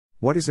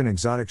What is an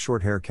exotic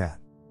shorthair cat?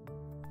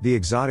 The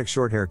exotic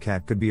shorthair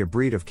cat could be a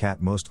breed of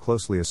cat most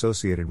closely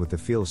associated with the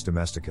Felis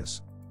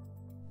domesticus.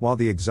 While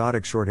the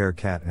exotic shorthair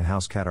cat and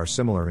house cat are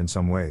similar in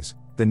some ways,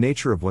 the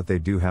nature of what they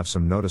do have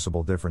some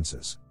noticeable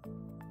differences.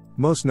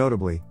 Most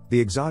notably,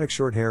 the exotic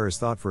shorthair is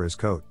thought for his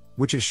coat,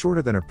 which is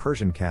shorter than a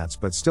Persian cat's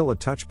but still a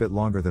touch bit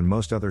longer than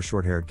most other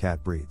short-haired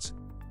cat breeds.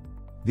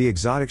 The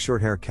exotic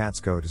shorthair cat's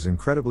coat is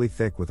incredibly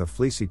thick with a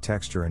fleecy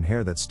texture and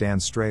hair that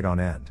stands straight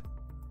on end.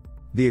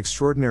 The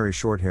extraordinary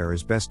shorthair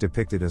is best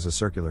depicted as a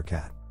circular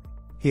cat.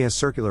 He has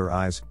circular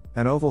eyes,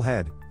 an oval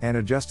head, and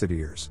adjusted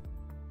ears.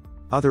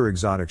 Other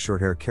exotic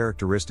shorthair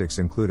characteristics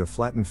include a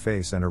flattened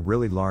face and a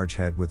really large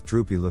head with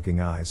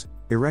droopy-looking eyes,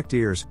 erect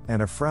ears,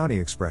 and a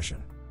frowny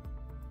expression.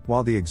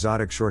 While the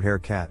exotic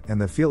shorthair cat and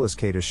the Felis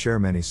catus share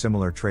many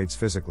similar traits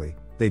physically,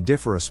 they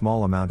differ a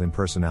small amount in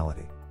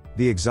personality.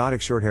 The exotic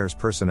shorthair's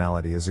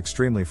personality is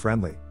extremely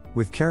friendly,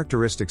 with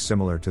characteristics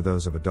similar to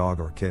those of a dog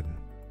or kitten.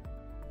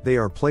 They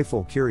are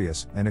playful,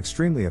 curious, and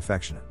extremely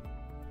affectionate.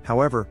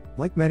 However,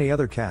 like many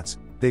other cats,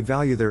 they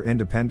value their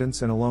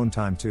independence and alone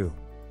time too.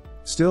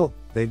 Still,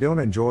 they don't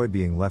enjoy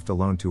being left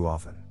alone too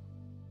often.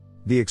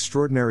 The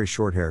extraordinary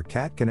shorthair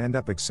cat can end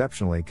up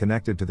exceptionally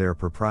connected to their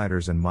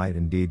proprietors and might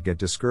indeed get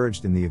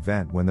discouraged in the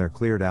event when they're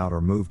cleared out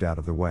or moved out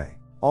of the way.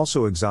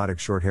 Also, exotic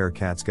shorthair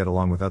cats get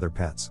along with other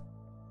pets.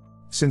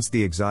 Since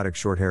the exotic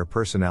shorthair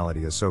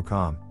personality is so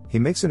calm, he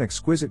makes an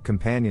exquisite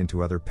companion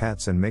to other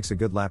pets and makes a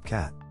good lap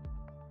cat.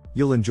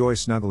 You'll enjoy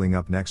snuggling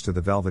up next to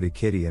the velvety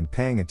kitty and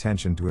paying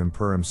attention to him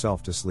purr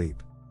himself to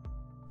sleep.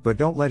 But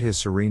don't let his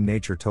serene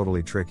nature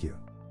totally trick you.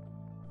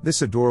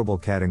 This adorable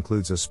cat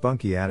includes a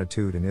spunky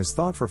attitude and is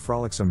thought for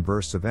frolicsome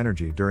bursts of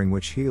energy during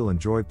which he'll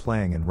enjoy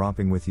playing and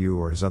romping with you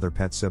or his other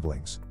pet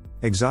siblings.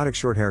 Exotic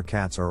shorthair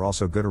cats are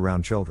also good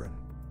around children.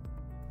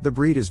 The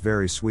breed is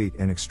very sweet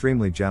and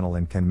extremely gentle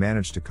and can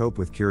manage to cope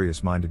with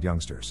curious-minded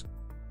youngsters.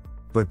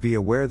 But be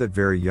aware that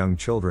very young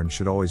children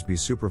should always be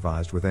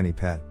supervised with any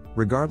pet,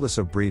 regardless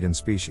of breed and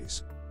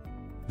species.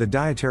 The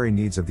dietary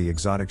needs of the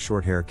exotic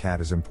shorthair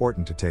cat is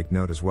important to take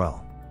note as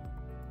well.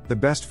 The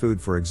best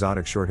food for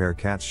exotic shorthair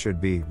cats should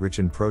be rich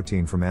in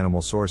protein from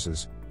animal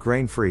sources,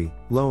 grain-free,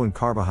 low in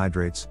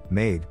carbohydrates,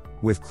 made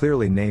with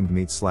clearly named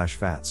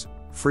meats/fats,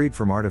 freed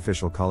from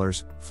artificial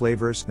colors,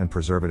 flavors, and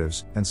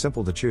preservatives, and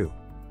simple to chew.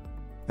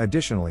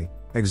 Additionally,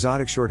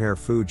 exotic shorthair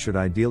food should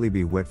ideally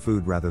be wet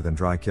food rather than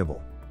dry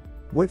kibble.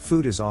 Wet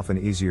food is often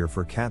easier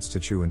for cats to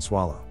chew and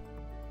swallow.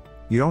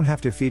 You don't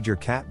have to feed your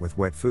cat with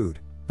wet food,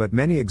 but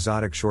many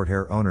exotic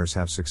shorthair owners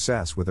have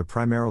success with a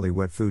primarily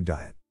wet food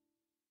diet.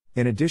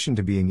 In addition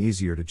to being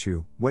easier to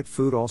chew, wet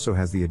food also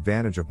has the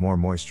advantage of more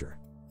moisture.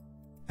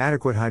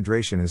 Adequate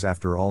hydration is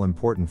after all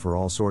important for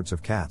all sorts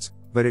of cats,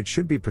 but it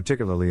should be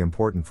particularly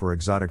important for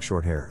exotic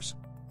shorthairs.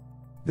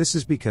 This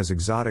is because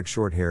exotic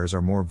shorthairs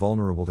are more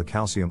vulnerable to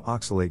calcium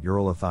oxalate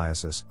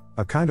urolithiasis,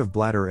 a kind of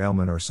bladder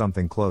ailment or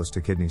something close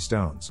to kidney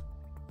stones.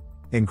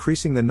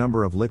 Increasing the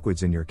number of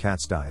liquids in your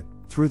cat's diet,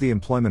 through the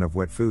employment of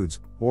wet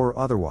foods, or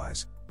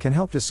otherwise, can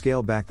help to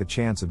scale back the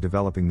chance of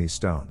developing these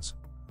stones.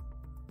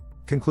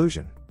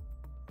 Conclusion.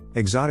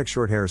 Exotic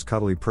shorthairs'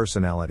 cuddly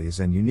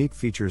personalities and unique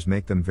features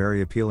make them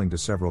very appealing to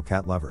several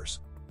cat lovers.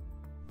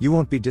 You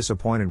won't be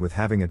disappointed with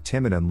having a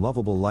timid and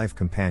lovable life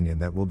companion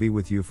that will be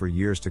with you for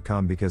years to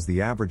come because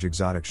the average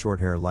exotic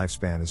shorthair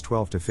lifespan is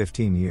 12 to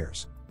 15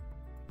 years.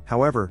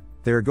 However,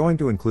 they are going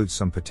to include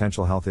some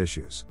potential health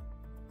issues.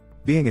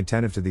 Being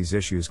attentive to these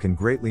issues can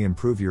greatly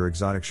improve your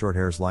exotic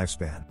shorthair's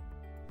lifespan.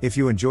 If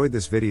you enjoyed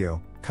this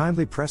video,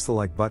 kindly press the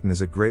like button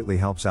as it greatly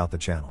helps out the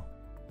channel.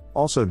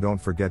 Also, don't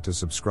forget to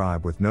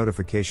subscribe with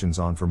notifications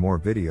on for more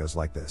videos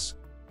like this.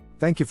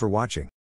 Thank you for watching.